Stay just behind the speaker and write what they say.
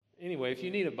Anyway, if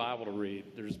you need a Bible to read,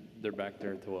 they're back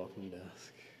there at the welcome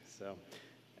desk. So,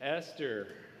 Esther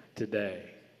today,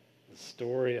 the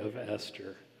story of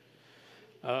Esther.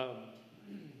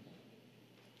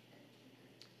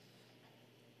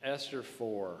 Esther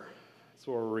 4, that's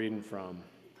where we're reading from,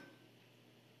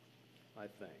 I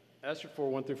think. Esther 4,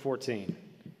 1 through 14.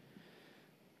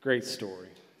 Great story.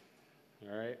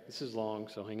 All right, this is long,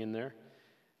 so hang in there.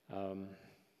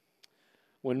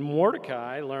 When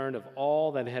Mordecai learned of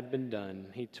all that had been done,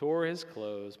 he tore his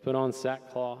clothes, put on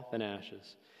sackcloth and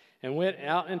ashes, and went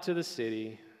out into the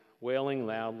city, wailing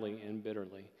loudly and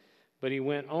bitterly. But he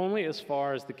went only as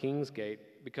far as the king's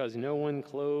gate, because no one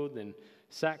clothed in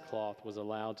sackcloth was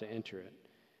allowed to enter it.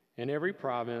 In every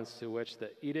province to which the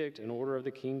edict and order of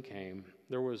the king came,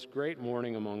 there was great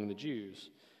mourning among the Jews,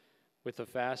 with the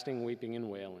fasting, weeping, and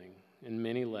wailing, and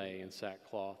many lay in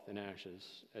sackcloth and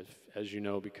ashes, as you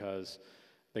know, because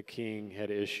the king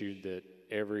had issued that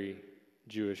every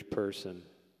Jewish person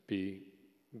be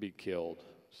killed.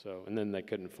 So, and then they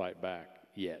couldn't fight back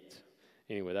yet.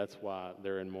 Anyway, that's why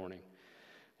they're in mourning.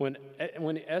 When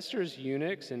Esther's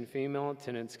eunuchs and female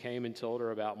attendants came and told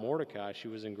her about Mordecai, she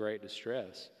was in great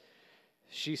distress.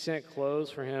 She sent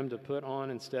clothes for him to put on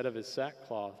instead of his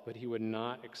sackcloth, but he would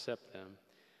not accept them.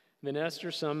 Then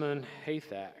Esther summoned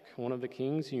Hathach, one of the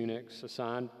king's eunuchs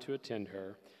assigned to attend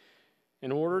her,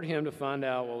 and ordered him to find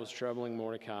out what was troubling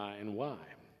Mordecai and why.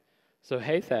 So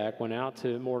Hathach went out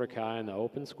to Mordecai in the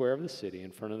open square of the city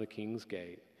in front of the king's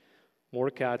gate.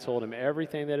 Mordecai told him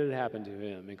everything that had happened to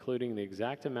him, including the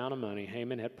exact amount of money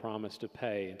Haman had promised to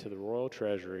pay into the royal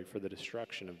treasury for the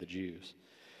destruction of the Jews.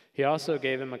 He also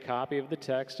gave him a copy of the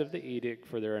text of the edict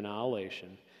for their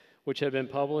annihilation, which had been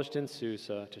published in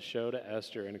Susa, to show to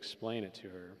Esther and explain it to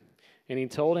her. And he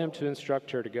told him to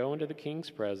instruct her to go into the king's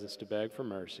presence to beg for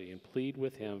mercy and plead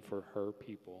with him for her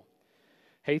people.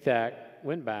 Hathach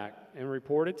went back and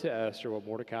reported to Esther what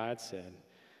Mordecai had said.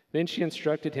 Then she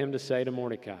instructed him to say to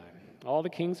Mordecai, "All the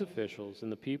king's officials and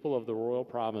the people of the royal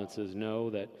provinces know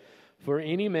that for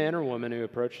any man or woman who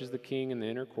approaches the king in the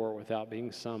inner court without being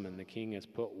summoned, the king has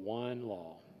but one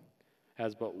law,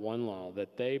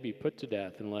 that they be put to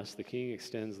death unless the king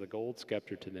extends the gold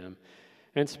scepter to them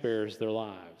and spares their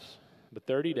lives. But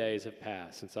 30 days have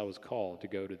passed since I was called to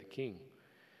go to the king."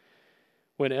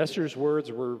 When Esther's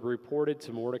words were reported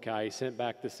to Mordecai, he sent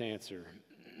back this answer: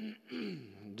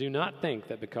 "Do not think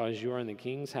that because you are in the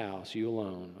king's house, you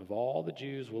alone of all the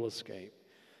Jews will escape.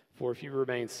 For if you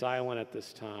remain silent at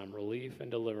this time, relief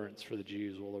and deliverance for the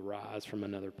Jews will arise from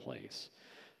another place.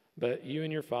 But you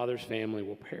and your father's family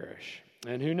will perish.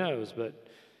 And who knows but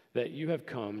that you have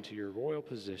come to your royal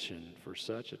position for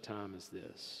such a time as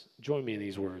this." Join me in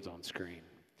these words on screen.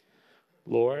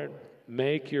 "Lord,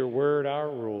 make your word our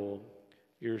rule,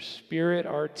 your spirit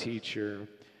our teacher,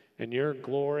 and your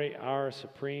glory our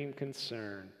supreme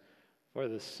concern, for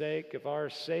the sake of our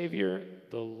Savior,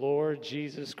 the Lord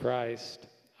Jesus Christ.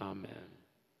 Amen."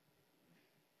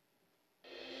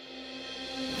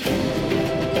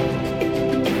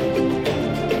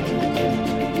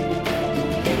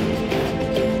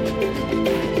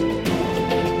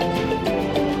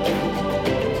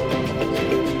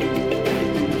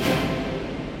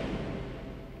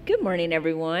 Good morning,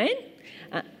 everyone.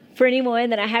 For anyone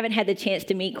that I haven't had the chance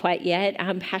to meet quite yet,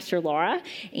 I'm Pastor Laura,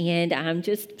 and I'm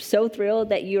just so thrilled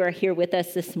that you are here with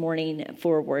us this morning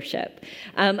for worship.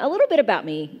 A little bit about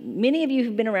me. Many of you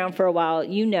who've been around for a while,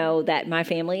 you know that my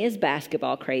family is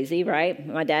basketball crazy, right?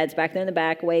 My dad's back there in the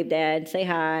back. Wave, Dad. Say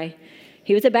hi.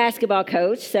 He was a basketball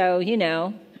coach, so, you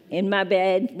know, in my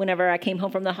bed, whenever I came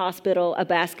home from the hospital, a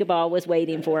basketball was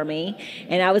waiting for me,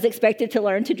 and I was expected to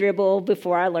learn to dribble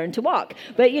before I learned to walk.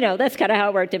 But, you know, that's kind of how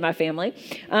it worked in my family.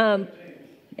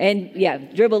 And, yeah,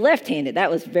 dribble left-handed. That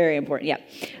was very important, yeah.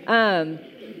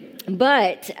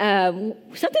 But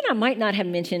something I might not have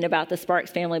mentioned about the Sparks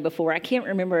family before, I can't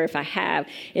remember if I have,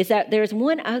 is that there's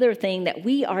one other thing that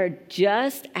we are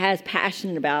just as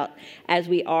passionate about as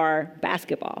we are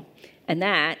basketball, and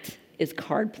that is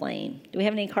card playing. Do we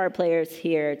have any card players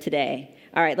here today?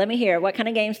 All right, let me hear. What kind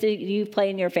of games do you play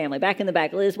in your family? Back in the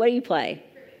back. Liz, what do you play?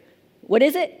 What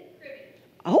is it?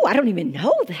 Oh, I don't even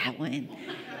know that one.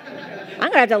 I'm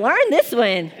going to have to learn this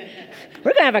one.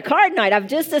 We're going to have a card night. I've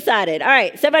just decided. All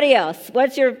right, somebody else.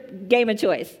 What's your game of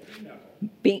choice?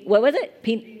 What was it?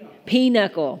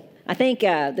 Pinochle. I think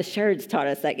the Sherds taught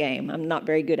us that game. I'm not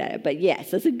very good at it, but yes,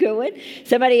 that's a good one.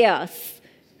 Somebody else.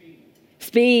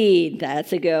 Speed.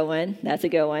 That's a good one. That's a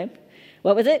good one.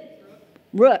 What was it?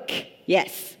 Rook.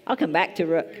 Yes. I'll come back to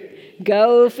Rook.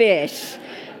 Go fish.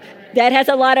 Dad has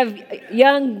a lot of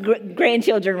young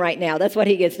grandchildren right now. That's what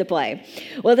he gets to play.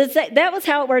 Well, that was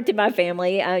how it worked in my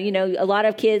family. A lot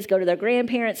of kids go to their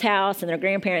grandparents' house, and their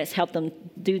grandparents help them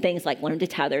do things like learn to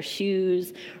tie their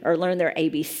shoes or learn their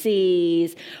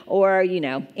ABCs or,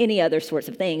 any other sorts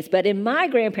of things. But in my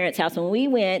grandparents' house, when we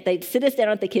went, they'd sit us down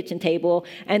at the kitchen table,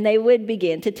 and they would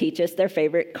begin to teach us their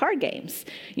favorite card games.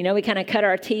 We kind of cut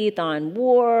our teeth on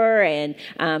War and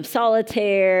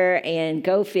Solitaire and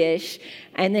Go Fish,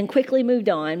 and then quickly moved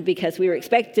on because we were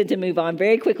expected to move on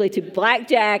very quickly to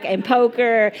blackjack and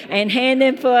poker and hand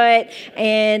and foot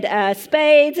and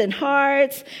spades and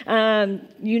hearts.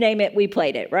 You name it, we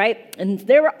played it, right? And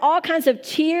there were all kinds of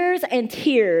cheers and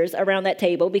tears around that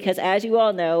table because, as you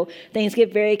all know, things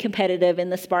get very competitive in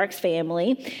the Sparks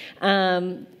family.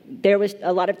 There was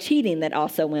a lot of cheating that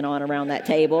also went on around that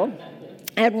table.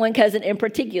 I had one cousin in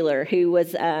particular who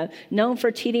was known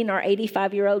for cheating our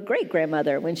 85-year-old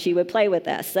great-grandmother when she would play with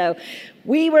us. So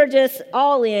we were just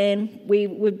all in. We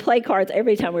would play cards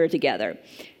every time we were together.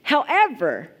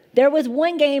 However, there was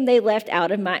one game they left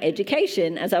out of my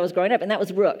education as I was growing up, and that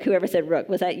was Rook. Whoever said Rook?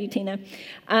 Was that you, Tina?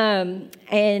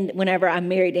 And whenever I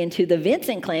married into the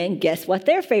Vincent clan, guess what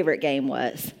their favorite game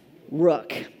was?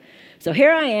 Rook. So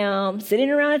here I am, sitting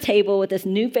around a table with this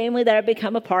new family that I've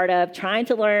become a part of, trying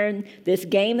to learn this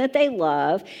game that they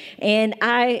love. And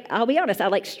I'll be honest,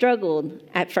 I struggled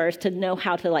at first to know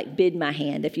how to bid my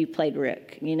hand if you played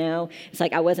Rook, It's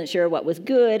like I wasn't sure what was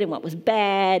good and what was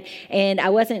bad, and I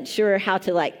wasn't sure how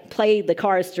to play the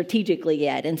cards strategically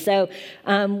yet. And so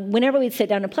whenever we'd sit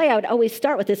down to play, I would always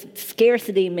start with this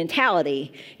scarcity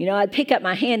mentality. I'd pick up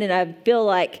my hand and I'd feel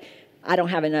like I don't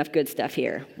have enough good stuff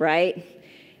here, right?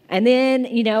 And then,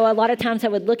 a lot of times I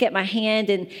would look at my hand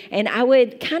and I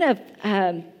would kind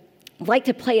of like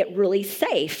to play it really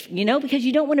safe, because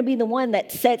you don't want to be the one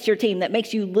that sets your team, that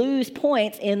makes you lose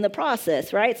points in the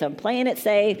process, right? So I'm playing it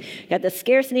safe, got the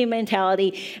scarcity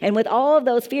mentality, and with all of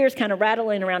those fears kind of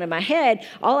rattling around in my head,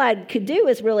 all I could do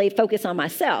is really focus on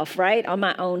myself, right, on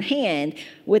my own hand,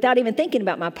 without even thinking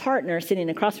about my partner sitting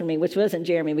across from me, which wasn't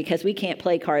Jeremy, because we can't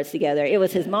play cards together. It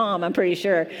was his mom, I'm pretty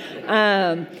sure.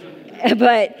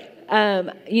 But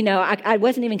I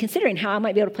wasn't even considering how I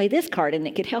might be able to play this card and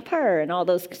it could help her and all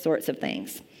those sorts of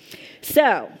things.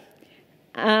 So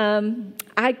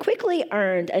I quickly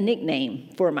earned a nickname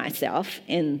for myself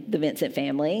in the Vincent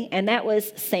family, and that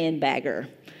was Sandbagger,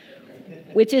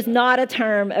 which is not a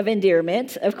term of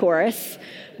endearment, of course,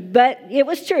 but it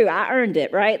was true. I earned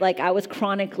it, right? I was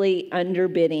chronically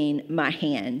underbidding my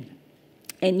hand.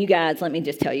 And you guys, let me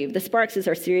just tell you, the Sparkses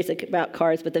are serious about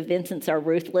cards, but the Vincents are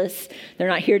ruthless. They're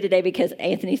not here today because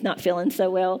Anthony's not feeling so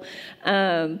well.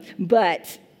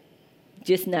 But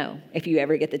just know if you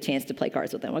ever get the chance to play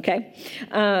cards with them, okay?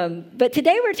 But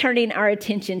today we're turning our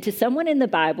attention to someone in the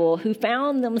Bible who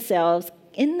found themselves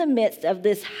in the midst of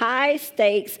this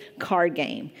high-stakes card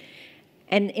game.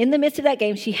 And in the midst of that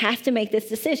game, she has to make this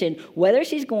decision, whether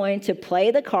she's going to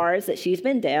play the cards that she's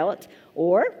been dealt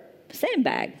or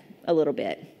sandbag a little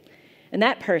bit. And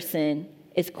that person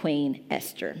is Queen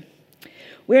Esther.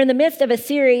 We're in the midst of a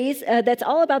series that's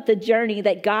all about the journey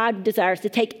that God desires to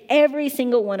take every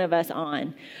single one of us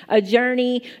on, a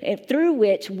journey through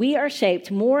which we are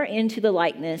shaped more into the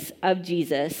likeness of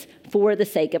Jesus for the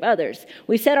sake of others.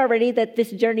 We've said already that this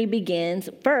journey begins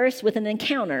first with an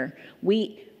encounter.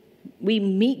 We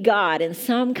meet God in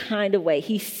some kind of way.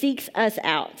 He seeks us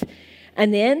out.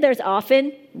 And then there's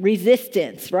often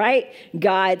resistance, right?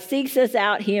 God seeks us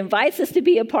out. He invites us to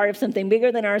be a part of something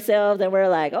bigger than ourselves. And we're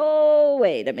like, oh,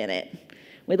 wait a minute.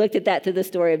 We looked at that through the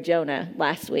story of Jonah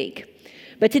last week.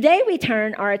 But today we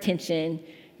turn our attention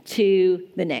to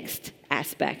the next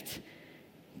aspect.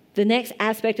 The next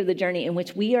aspect of the journey in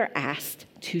which we are asked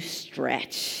to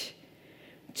stretch,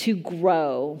 to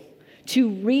grow, to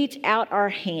reach out our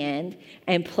hand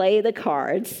and play the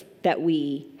cards that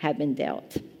we have been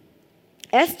dealt.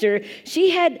 Esther,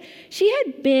 she had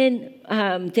been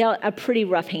dealt a pretty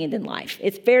rough hand in life.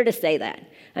 It's fair to say that.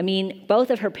 I mean,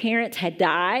 both of her parents had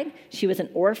died. She was an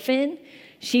orphan.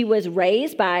 She was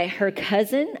raised by her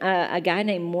cousin, a guy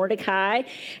named Mordecai,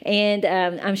 and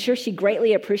I'm sure she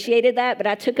greatly appreciated that. But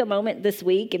I took a moment this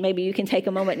week, and maybe you can take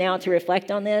a moment now to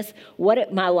reflect on this,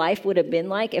 what my life would have been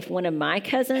like if one of my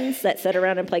cousins that sat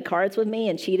around and played cards with me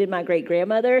and cheated my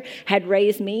great-grandmother had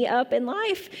raised me up in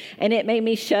life. And it made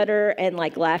me shudder and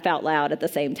laugh out loud at the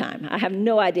same time. I have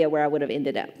no idea where I would have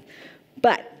ended up.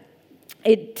 But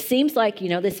it seems like,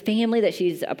 this family that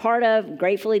she's a part of,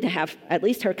 gratefully to have at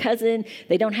least her cousin,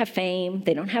 they don't have fame,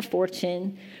 they don't have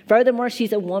fortune. Furthermore,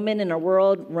 she's a woman in a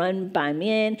world run by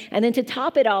men. And then to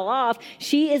top it all off,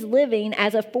 she is living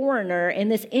as a foreigner in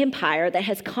this empire that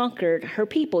has conquered her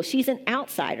people. She's an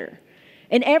outsider.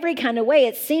 In every kind of way,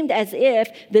 it seemed as if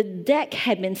the deck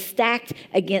had been stacked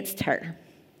against her.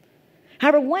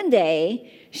 However, one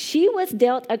day, she was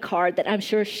dealt a card that I'm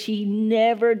sure she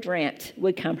never dreamt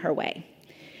would come her way.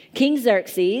 King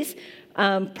Xerxes,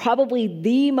 probably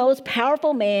the most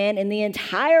powerful man in the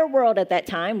entire world at that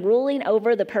time, ruling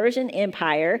over the Persian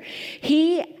Empire,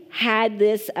 he had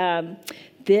this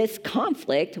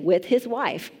conflict with his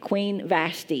wife, Queen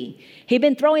Vashti. He'd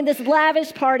been throwing this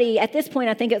lavish party. At this point,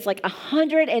 I think it's like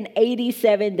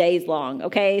 187 days long,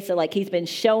 okay? So he's been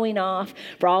showing off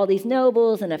for all these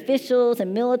nobles and officials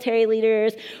and military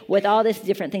leaders with all these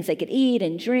different things they could eat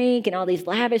and drink and all these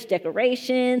lavish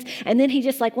decorations. And then he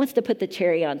just wants to put the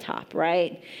cherry on top,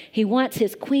 right? He wants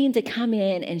his queen to come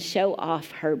in and show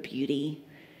off her beauty.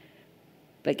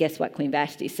 But guess what Queen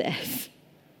Vashti says?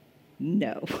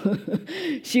 No.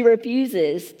 She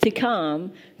refuses to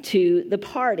come to the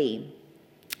party.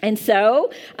 And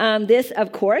so this,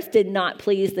 of course, did not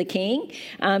please the king.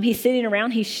 He's sitting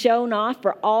around. He's shown off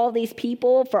for all these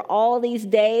people for all these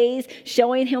days,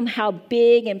 showing him how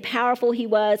big and powerful he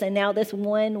was. And now this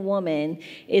one woman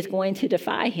is going to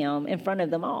defy him in front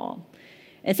of them all.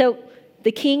 And so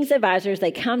the king's advisors,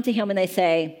 they come to him and they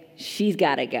say, she's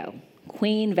got to go.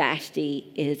 Queen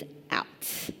Vashti is out.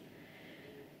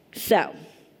 So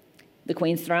the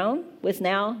queen's throne was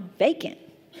now vacant.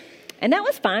 And that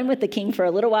was fine with the king for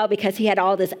a little while because he had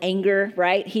all this anger,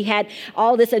 right? He had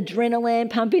all this adrenaline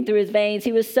pumping through his veins.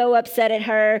 He was so upset at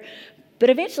her. But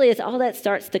eventually, as all that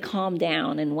starts to calm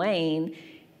down and wane,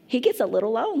 he gets a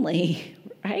little lonely,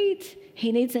 right?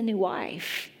 He needs a new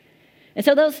wife. And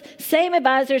so those same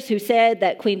advisors who said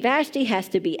that Queen Vashti has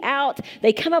to be out,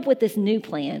 they come up with this new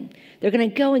plan. They're going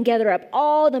to go and gather up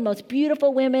all the most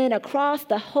beautiful women across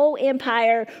the whole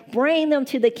empire, bring them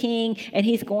to the king, and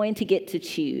he's going to get to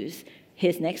choose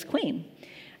his next queen.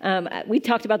 We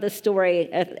talked about this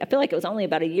story, I feel like it was only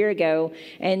about a year ago,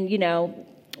 and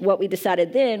what we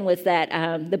decided then was that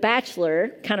The Bachelor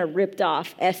kind of ripped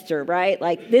off Esther, right?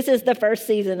 This is the first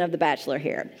season of The Bachelor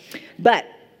here. But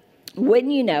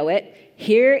wouldn't you know it,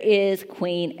 here's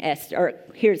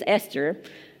Esther,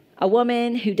 a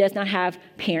woman who does not have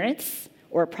parents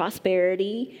or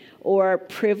prosperity or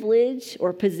privilege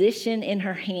or position in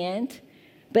her hand,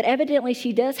 but evidently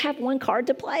she does have one card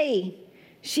to play.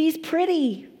 She's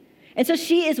pretty. And so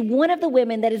she is one of the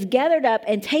women that is gathered up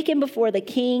and taken before the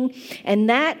king, and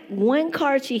that one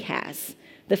card she has,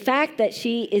 the fact that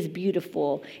she is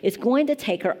beautiful, is going to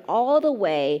take her all the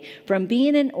way from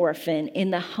being an orphan in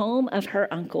the home of her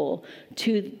uncle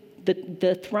to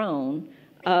the throne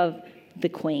of the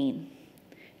queen.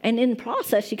 And in the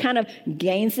process, she kind of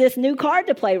gains this new card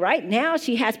to play, right? Now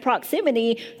she has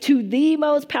proximity to the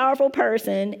most powerful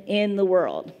person in the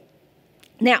world.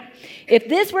 Now, if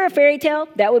this were a fairy tale,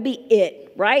 that would be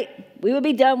it, right? We would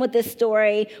be done with this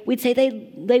story. We'd say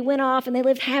they went off and they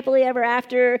lived happily ever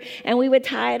after, and we would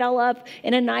tie it all up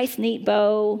in a nice, neat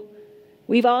bow.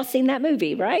 We've all seen that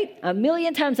movie, right?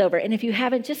 1,000,000 times over. And if you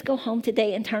haven't, just go home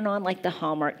today and turn on the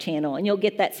Hallmark Channel, and you'll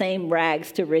get that same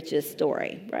rags to riches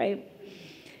story, right?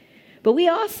 But we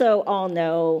also all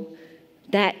know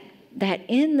that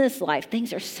in this life,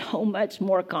 things are so much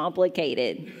more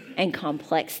complicated and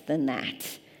complex than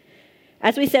that.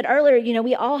 As we said earlier,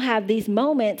 we all have these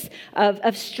moments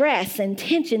of stress and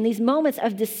tension, these moments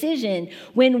of decision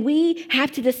when we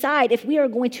have to decide if we are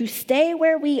going to stay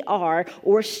where we are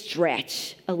or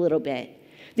stretch a little bit.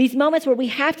 These moments where we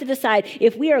have to decide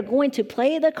if we are going to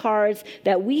play the cards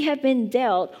that we have been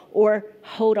dealt or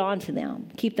hold on to them,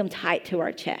 keep them tight to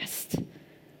our chest.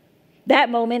 That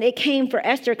moment, it came for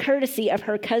Esther courtesy of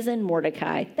her cousin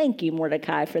Mordecai. Thank you,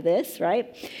 Mordecai, for this,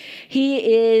 right?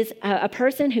 He is a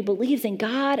person who believes in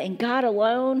God and God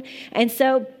alone. And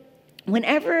so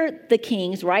whenever the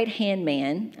king's right-hand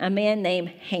man, a man named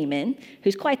Haman,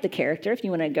 who's quite the character, if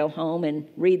you want to go home and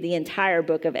read the entire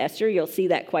book of Esther, you'll see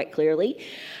that quite clearly.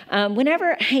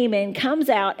 Whenever Haman comes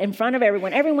out in front of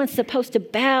everyone, everyone's supposed to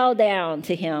bow down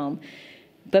to him.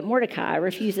 But Mordecai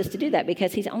refuses to do that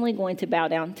because he's only going to bow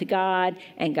down to God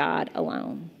and God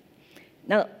alone.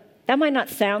 Now, that might not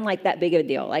sound like that big of a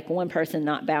deal, like one person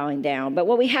not bowing down. But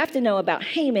what we have to know about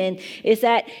Haman is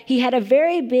that he had a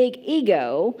very big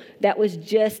ego that was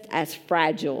just as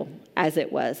fragile as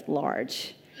it was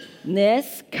large. And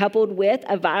this, coupled with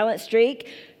a violent streak,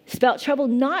 spelled trouble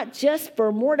not just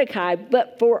for Mordecai,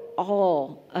 but for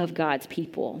all of God's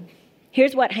people.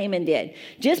 Here's what Haman did.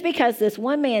 Just because this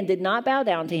one man did not bow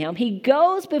down to him, he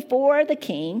goes before the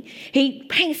king. He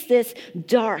paints this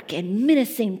dark and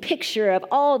menacing picture of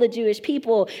all the Jewish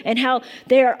people and how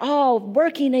they're all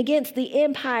working against the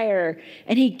empire.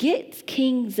 And he gets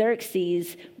King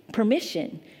Xerxes'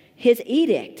 permission, his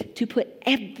edict, to put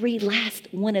every last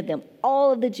one of them,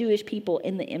 all of the Jewish people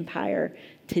in the empire,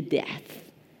 to death.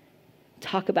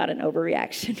 Talk about an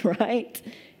overreaction, right?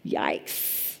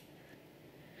 Yikes.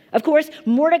 Of course,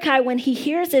 Mordecai, when he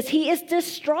hears this, he is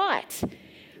distraught.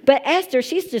 But Esther,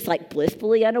 she's just like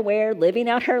blissfully unaware, living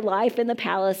out her life in the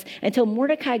palace until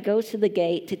Mordecai goes to the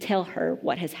gate to tell her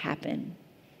what has happened.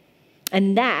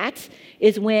 And that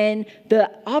is when the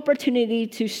opportunity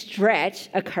to stretch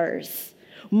occurs.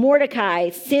 Mordecai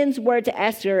sends word to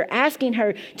Esther asking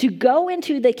her to go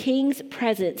into the king's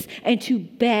presence and to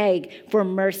beg for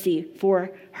mercy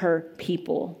for her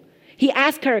people. He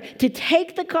asked her to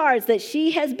take the cards that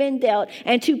she has been dealt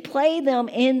and to play them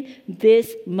in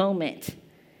this moment.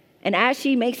 And as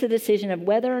she makes a decision of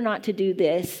whether or not to do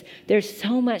this, there's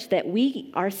so much that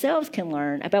we ourselves can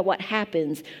learn about what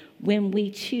happens when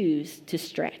we choose to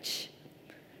stretch.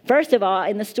 First of all,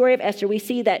 in the story of Esther, we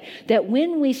see that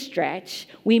when we stretch,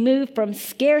 we move from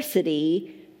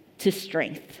scarcity to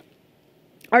strength.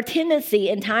 Our tendency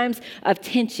in times of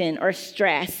tension or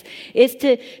stress is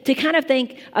to kind of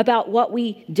think about what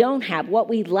we don't have, what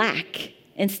we lack,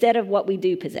 instead of what we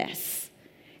do possess.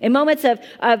 In moments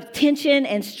of tension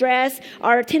and stress,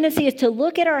 our tendency is to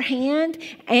look at our hand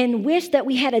and wish that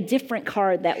we had a different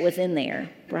card that was in there,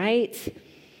 right?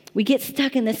 We get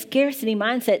stuck in the scarcity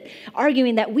mindset,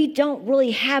 arguing that we don't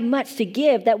really have much to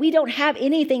give, that we don't have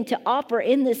anything to offer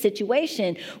in this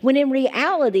situation, when in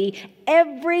reality,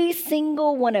 every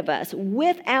single one of us,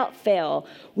 without fail,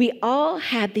 we all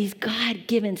have these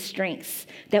God-given strengths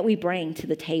that we bring to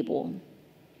the table.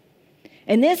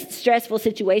 In this stressful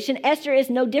situation, Esther is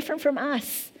no different from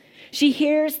us. She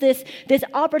hears this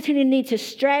opportunity to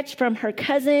stretch from her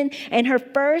cousin, and her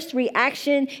first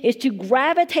reaction is to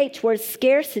gravitate towards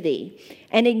scarcity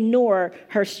and ignore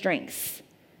her strengths.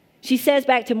 She says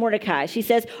back to Mordecai, she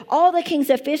says, all the king's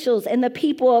officials and the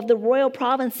people of the royal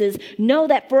provinces know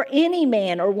that for any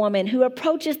man or woman who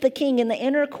approaches the king in the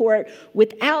inner court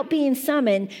without being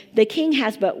summoned, the king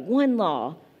has but one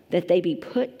law, that they be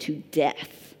put to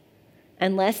death,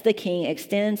 unless the king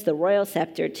extends the royal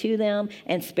scepter to them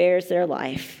and spares their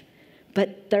life.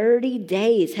 But 30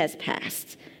 days has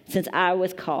passed since I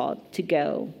was called to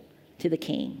go to the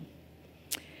king.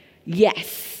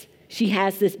 Yes, she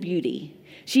has this beauty.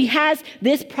 She has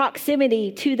this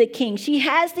proximity to the king. She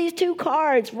has these two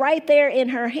cards right there in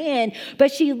her hand,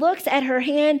 but she looks at her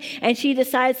hand and she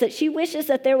decides that she wishes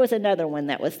that there was another one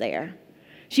that was there.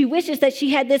 She wishes that she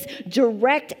had this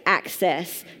direct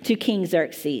access to King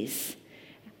Xerxes.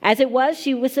 As it was,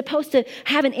 she was supposed to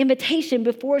have an invitation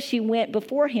before she went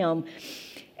before him.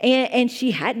 And she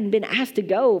hadn't been asked to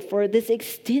go for this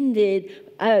extended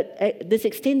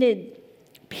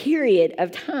period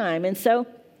of time. And so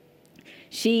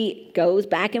she goes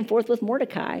back and forth with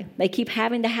Mordecai. They keep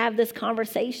having to have this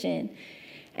conversation.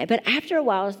 But after a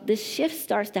while, this shift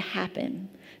starts to happen.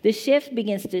 This shift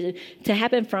begins to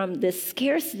happen from this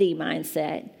scarcity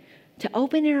mindset to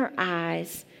opening her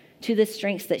eyes to the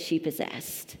strengths that she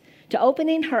possessed, to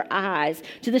opening her eyes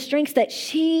to the strengths that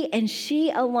she and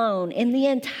she alone in the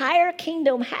entire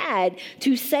kingdom had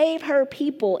to save her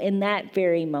people in that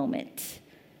very moment.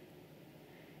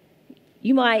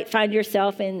 You might find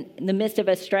yourself in the midst of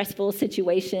a stressful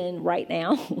situation right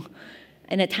now,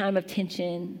 in a time of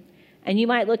tension, and you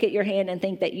might look at your hand and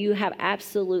think that you have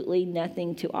absolutely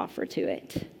nothing to offer to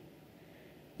it.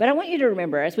 But I want you to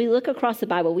remember, as we look across the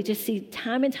Bible, we just see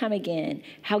time and time again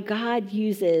how God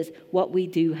uses what we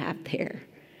do have there.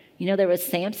 You know, there was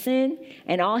Samson,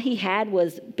 and all he had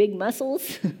was big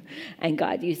muscles, and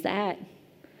God used that.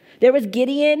 There was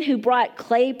Gideon, who brought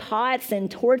clay pots and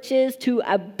torches to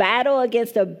a battle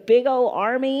against a big old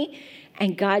army,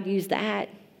 and God used that.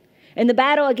 In the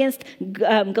battle against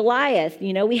Goliath,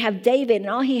 you know, we have David, and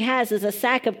all he has is a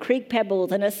sack of creek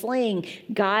pebbles and a sling.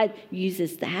 God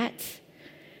uses that.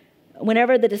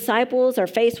 Whenever the disciples are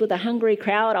faced with a hungry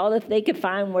crowd, all that they could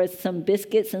find was some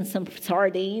biscuits and some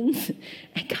sardines.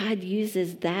 And God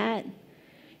uses that.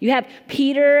 You have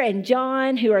Peter and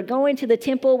John, who are going to the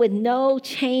temple with no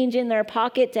change in their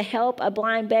pocket to help a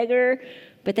blind beggar,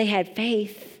 but they had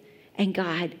faith, and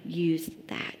God used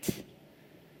that.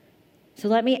 So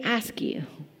let me ask you,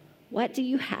 what do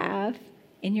you have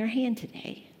in your hand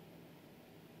today?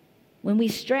 When we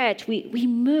stretch, we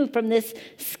move from this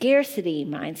scarcity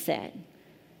mindset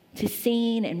to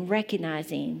seeing and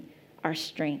recognizing our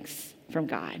strengths from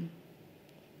God.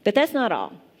 But that's not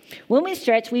all. When we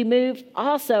stretch, we move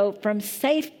also from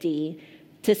safety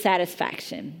to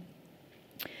satisfaction.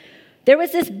 There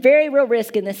was this very real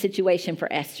risk in this situation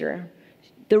for Esther.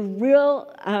 The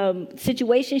real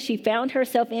situation she found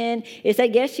herself in is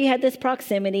that, yes, she had this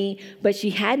proximity, but she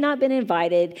had not been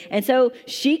invited. And so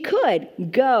she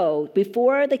could go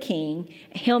before the king,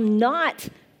 him not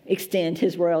extend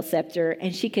his royal scepter,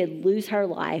 and she could lose her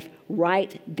life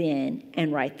right then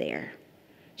and right there.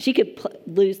 She could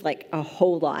lose like a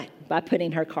whole lot by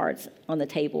putting her cards on the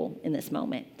table in this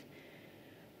moment.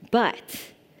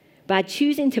 But by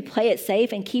choosing to play it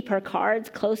safe and keep her cards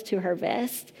close to her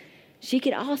vest, she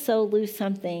could also lose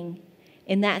something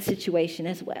in that situation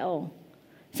as well.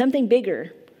 Something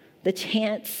bigger, the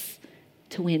chance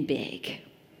to win big.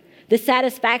 The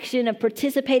satisfaction of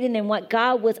participating in what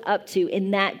God was up to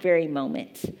in that very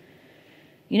moment.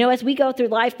 You know, as we go through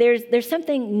life, there's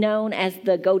something known as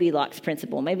the Goldilocks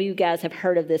principle. Maybe you guys have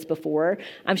heard of this before.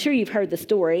 I'm sure you've heard the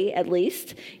story, at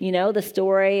least. You know, the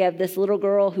story of this little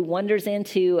girl who wanders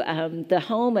into the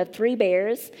home of 3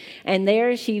 bears. And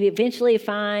there she eventually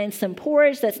finds some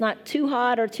porridge that's not too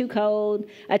hot or too cold,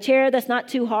 a chair that's not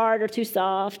too hard or too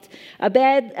soft, a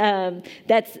bed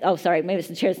maybe it's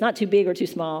a chair that's not too big or too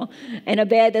small, and a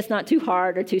bed that's not too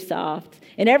hard or too soft.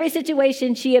 In every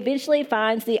situation, she eventually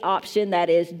finds the option that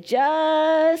is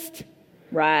just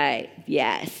right.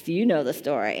 Yes, you know the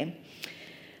story.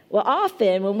 Well,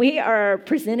 often when we are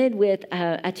presented with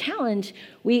a challenge,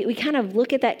 we kind of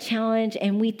look at that challenge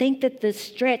and we think that the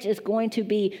stretch is going to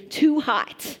be too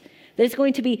hot, that it's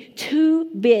going to be too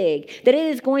big, that it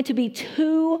is going to be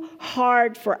too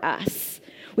hard for us.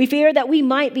 We fear that we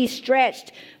might be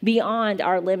stretched beyond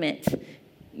our limit.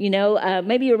 You know,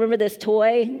 maybe you remember this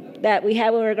toy that we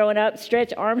had when we were growing up,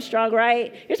 Stretch Armstrong,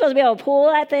 right? You're supposed to be able to pull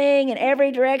that thing in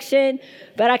every direction.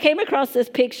 But I came across this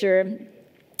picture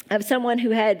of someone who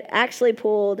had actually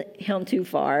pulled him too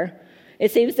far.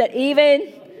 It seems that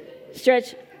even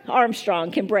Stretch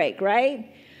Armstrong can break, right?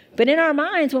 But in our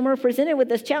minds, when we're presented with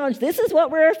this challenge, this is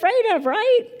what we're afraid of,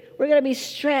 right? We're going to be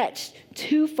stretched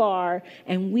too far,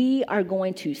 and we are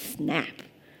going to snap.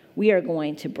 We are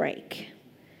going to break.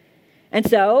 And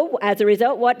so, as a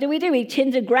result, what do? We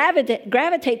tend to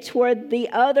gravitate toward the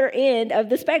other end of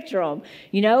the spectrum.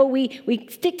 You know, we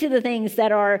stick to the things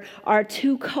that are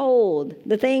too cold,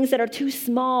 the things that are too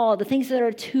small, the things that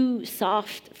are too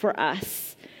soft for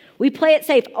us. We play it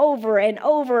safe over and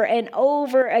over and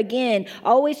over again,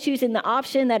 always choosing the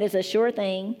option that is a sure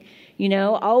thing. You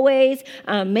know, always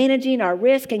managing our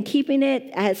risk and keeping it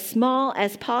as small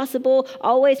as possible,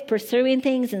 always pursuing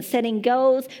things and setting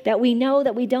goals that we know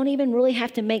that we don't even really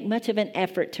have to make much of an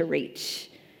effort to reach.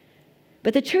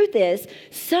 But the truth is,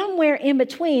 somewhere in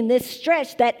between this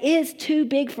stretch that is too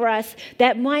big for us,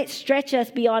 that might stretch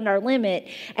us beyond our limit,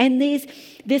 and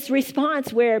this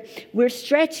response where we're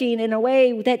stretching in a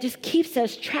way that just keeps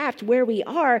us trapped where we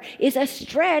are, is a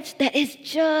stretch that is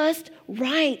just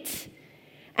right.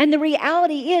 And the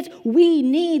reality is we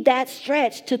need that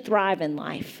stretch to thrive in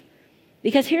life.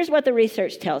 Because here's what the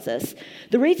research tells us.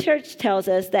 The research tells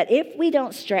us that if we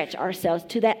don't stretch ourselves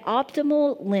to that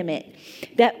optimal limit,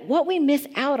 that what we miss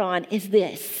out on is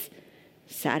this: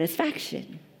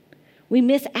 satisfaction. We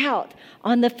miss out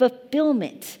on the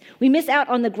fulfillment. We miss out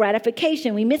on the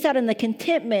gratification. We miss out on the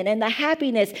contentment and the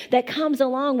happiness that comes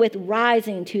along with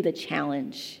rising to the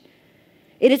challenge.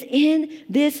 It is in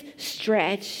this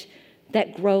stretch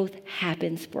that growth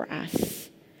happens for us.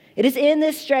 It is in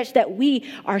this stretch that we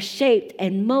are shaped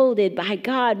and molded by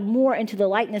God more into the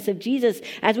likeness of Jesus,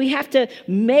 as we have to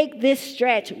make this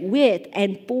stretch with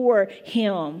and for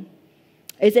Him.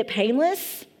 Is it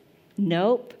painless?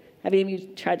 Nope. Have any of you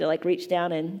tried to reach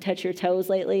down and touch your toes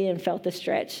lately and felt the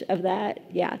stretch of that?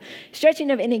 Yeah.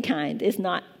 Stretching of any kind is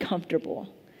not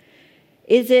comfortable.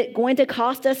 Is it going to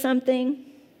cost us something?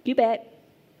 You bet.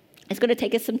 It's going to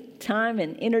take us some time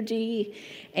and energy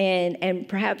and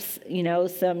perhaps,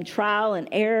 some trial and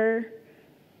error.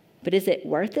 But is it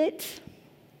worth it?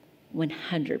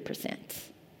 100%.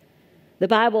 The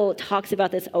Bible talks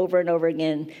about this over and over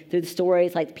again through the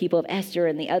stories like the people of Esther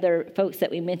and the other folks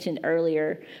that we mentioned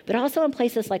earlier, but also in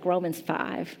places like Romans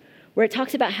 5, where it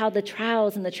talks about how the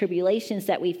trials and the tribulations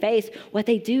that we face, what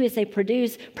they do is they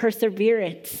produce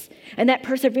perseverance. And that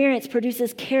perseverance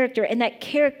produces character, and that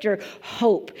character,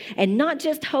 hope. And not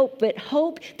just hope, but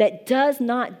hope that does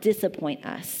not disappoint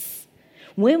us.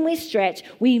 When we stretch,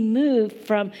 we move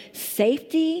from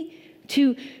safety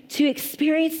to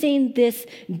experiencing this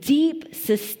deep,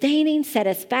 sustaining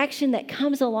satisfaction that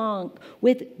comes along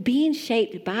with being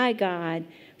shaped by God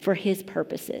for His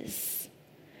purposes.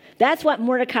 That's what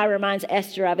Mordecai reminds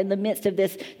Esther of in the midst of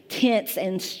this tense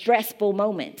and stressful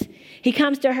moment. He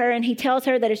comes to her and he tells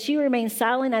her that if she remains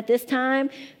silent at this time,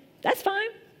 that's fine.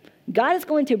 God is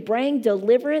going to bring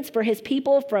deliverance for his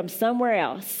people from somewhere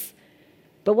else.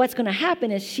 But what's going to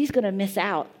happen is she's going to miss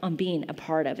out on being a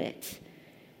part of it.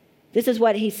 This is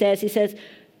what he says. He says,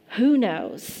 who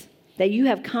knows that you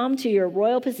have come to your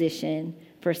royal position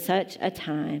for such a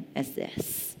time as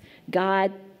this?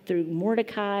 God, through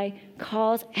Mordecai,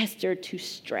 calls Esther to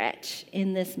stretch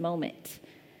in this moment.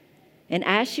 And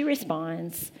as she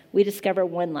responds, we discover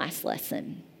one last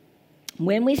lesson.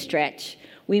 When we stretch,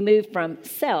 we move from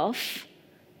self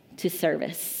to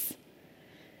service.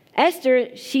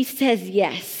 Esther, she says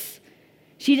yes.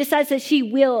 She decides that she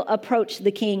will approach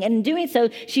the king. And in doing so,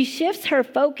 she shifts her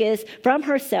focus from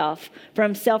herself,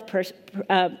 from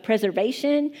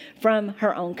self-preservation, from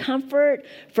her own comfort,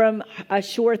 from a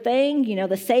sure thing,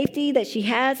 the safety that she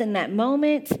has in that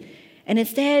moment. And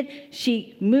instead,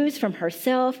 she moves from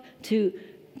herself to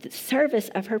the service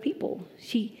of her people.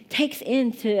 She takes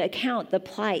into account the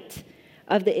plight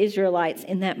of the Israelites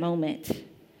in that moment.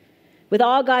 With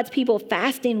all God's people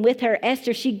fasting with her,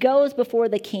 Esther, she goes before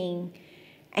the king.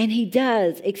 And he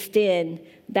does extend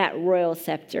that royal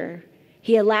scepter.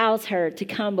 He allows her to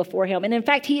come before him. And in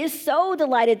fact, he is so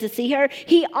delighted to see her,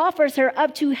 he offers her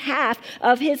up to half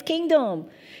of his kingdom.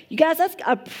 You guys, that's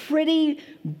a pretty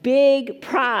big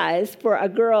prize for a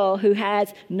girl who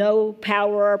has no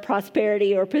power or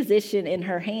prosperity or position in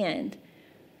her hand.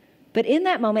 But in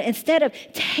that moment, instead of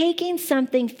taking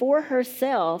something for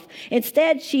herself,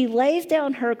 instead she lays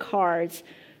down her cards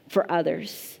for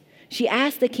others. She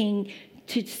asks the king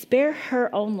to spare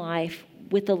her own life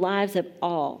with the lives of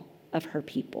all of her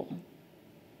people.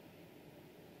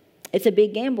 It's a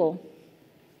big gamble,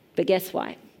 but guess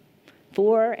what?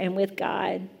 For and with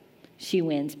God, she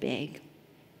wins big.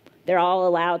 They're all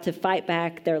allowed to fight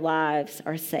back. Their lives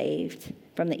are saved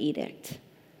from the edict.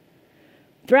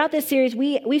 Throughout this series,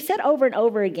 we've said over and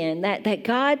over again that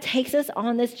God takes us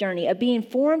on this journey of being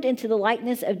formed into the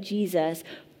likeness of Jesus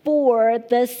for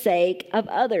the sake of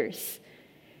others.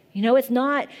 It's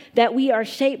not that we are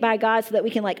shaped by God so that we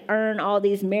can earn all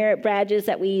these merit badges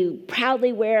that we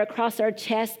proudly wear across our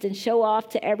chest and show off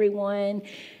to everyone.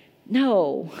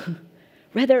 No.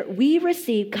 Rather, we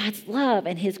receive God's love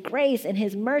and his grace and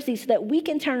his mercy so that we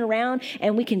can turn around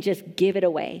and we can just give it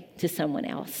away to someone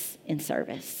else in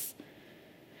service.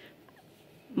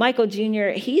 Michael Jr.,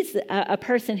 he's a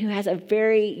person who has a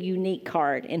very unique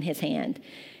card in his hand.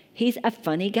 He's a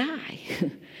funny guy.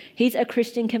 He's a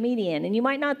Christian comedian. And you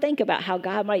might not think about how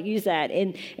God might use that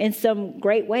in some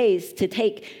great ways to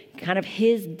take kind of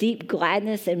his deep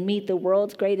gladness and meet the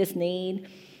world's greatest need.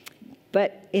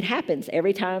 But it happens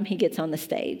every time he gets on the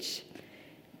stage.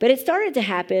 But it started to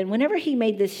happen whenever he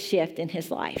made this shift in his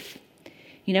life.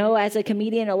 As a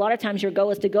comedian, a lot of times your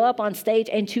goal is to go up on stage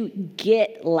and to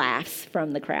get laughs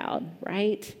from the crowd,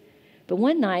 right? But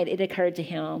one night it occurred to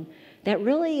him that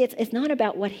really it's not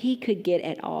about what he could get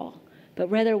at all, but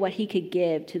rather what he could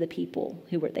give to the people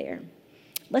who were there.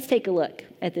 Let's take a look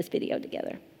at this video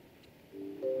together.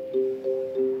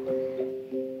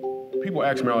 People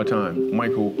ask me all the time,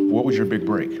 Michael, what was your big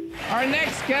break? Our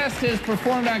next guest has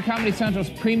performed on Comedy Central's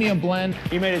Premium Blend.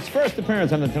 He made his first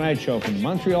appearance on The Tonight Show from the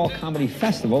Montreal Comedy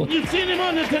Festival. You've seen him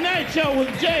on The Tonight Show with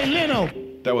Jay Leno.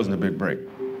 That wasn't a big break.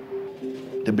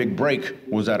 The big break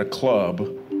was at a club,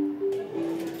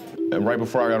 and right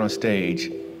before I got on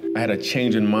stage, I had a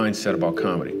change in mindset about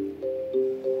comedy.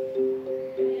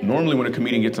 Normally when a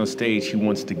comedian gets on stage, he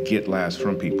wants to get laughs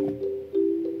from people.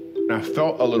 And I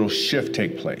felt a little shift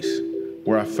take place,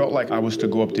 where I felt like I was to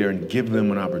go up there and give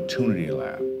them an opportunity to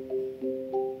laugh.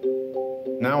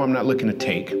 Now I'm not looking to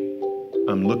take,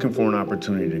 I'm looking for an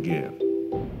opportunity to give.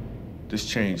 This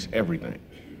changed everything.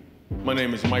 My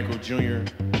name is Michael Jr.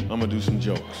 I'm gonna do some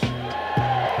jokes.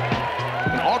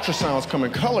 And ultrasounds come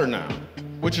in color now,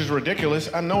 which is ridiculous.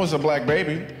 I know it's a black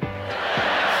baby.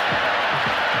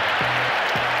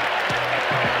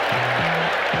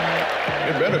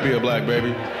 It better be a black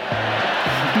baby.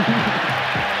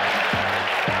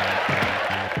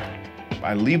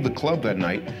 I leave the club that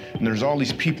night, and there's all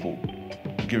these people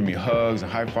giving me hugs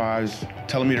and high fives,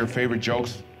 telling me their favorite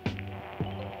jokes.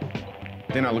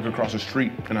 Then I look across the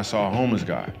street, and I saw a homeless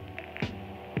guy.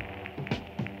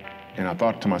 And I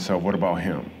thought to myself, what about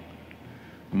him?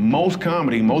 Most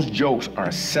comedy, most jokes are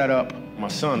set up. My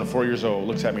son, 4 years old,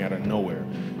 looks at me out of nowhere.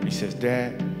 And he says,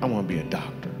 Dad, I want to be a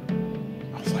doctor.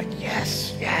 I was like,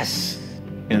 yes, yes.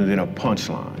 And then a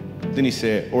punchline. Then he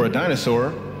said, or a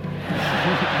dinosaur.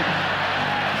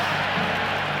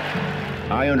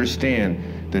 I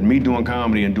understand that me doing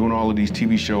comedy and doing all of these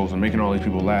TV shows and making all these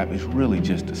people laugh is really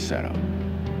just a setup.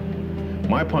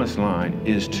 My punchline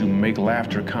is to make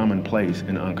laughter commonplace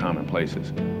in uncommon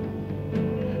places.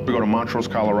 We go to Montrose,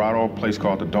 Colorado, a place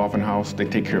called the Dolphin House. They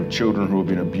take care of children who have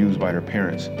been abused by their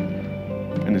parents.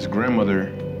 And this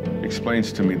grandmother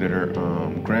explains to me that her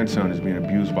grandson is being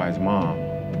abused by his mom.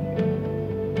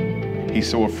 He's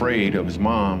so afraid of his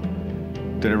mom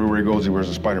that everywhere he goes, he wears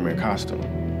a Spider-Man costume.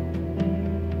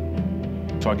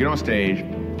 So I get on stage,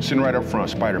 sitting right up front,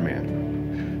 Spider-Man.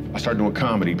 I start doing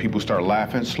comedy. People start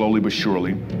laughing, slowly but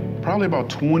surely. Probably about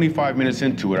 25 minutes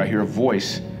into it, I hear a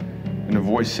voice, and the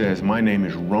voice says, "My name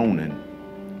is Ronan."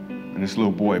 And this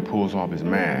little boy pulls off his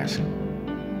mask.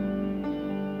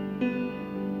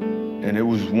 And it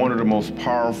was one of the most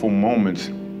powerful moments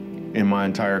in my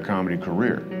entire comedy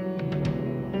career.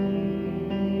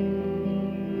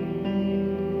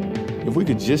 If we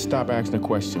could just stop asking the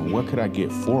question, what could I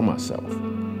get for myself?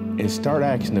 And start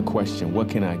asking the question, what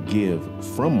can I give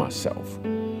from myself?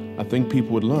 I think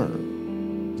people would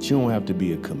learn that you don't have to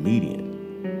be a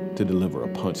comedian to deliver a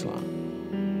punchline.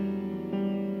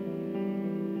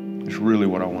 It's really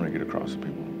what I want to get across to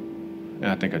people. And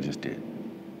I think I just did.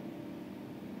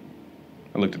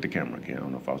 I looked at the camera again. I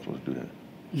don't know if I was supposed to do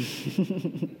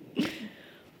that.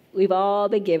 We've all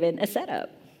been given a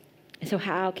setup. So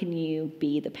how can you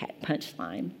be the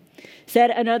punchline? Said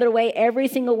another way, every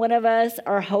single one of us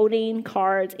are holding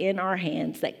cards in our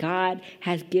hands that God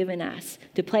has given us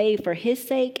to play for his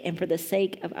sake and for the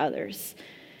sake of others.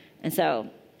 And so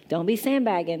don't be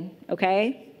sandbagging,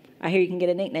 okay? I hear you can get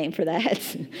a nickname for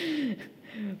that.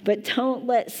 But don't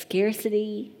let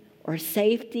scarcity or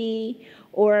safety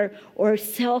or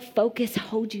self-focus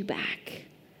hold you back.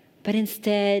 But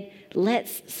instead,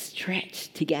 let's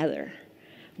stretch together.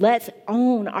 Let's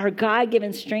own our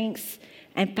God-given strengths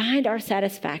and find our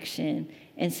satisfaction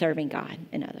in serving God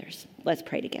and others. Let's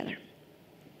pray together.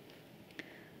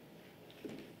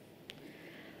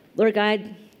 Lord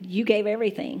God, you gave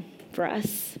everything for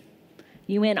us.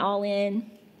 You went all in.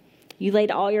 You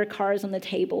laid all your cards on the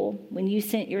table when you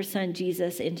sent your son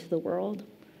Jesus into the world.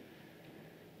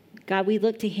 God, we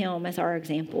look to him as our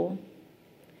example.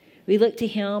 We look to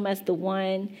him as the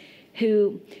one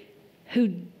who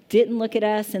didn't look at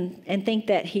us and think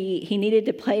that he needed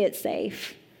to play it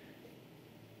safe,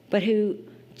 but who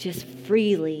just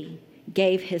freely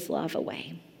gave his love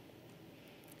away.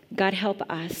 God, help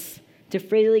us to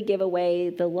freely give away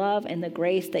the love and the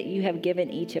grace that you have given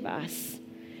each of us.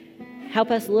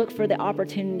 Help us look for the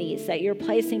opportunities that you're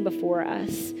placing before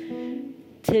us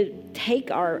to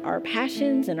take our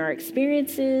passions and our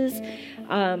experiences,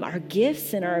 our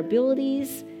gifts and our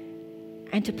abilities,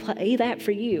 and to play that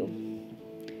for you.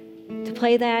 To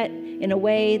play that in a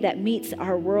way that meets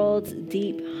our world's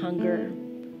deep hunger,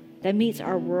 that meets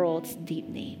our world's deep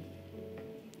need.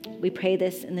 We pray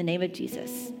this in the name of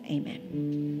Jesus.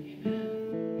 Amen.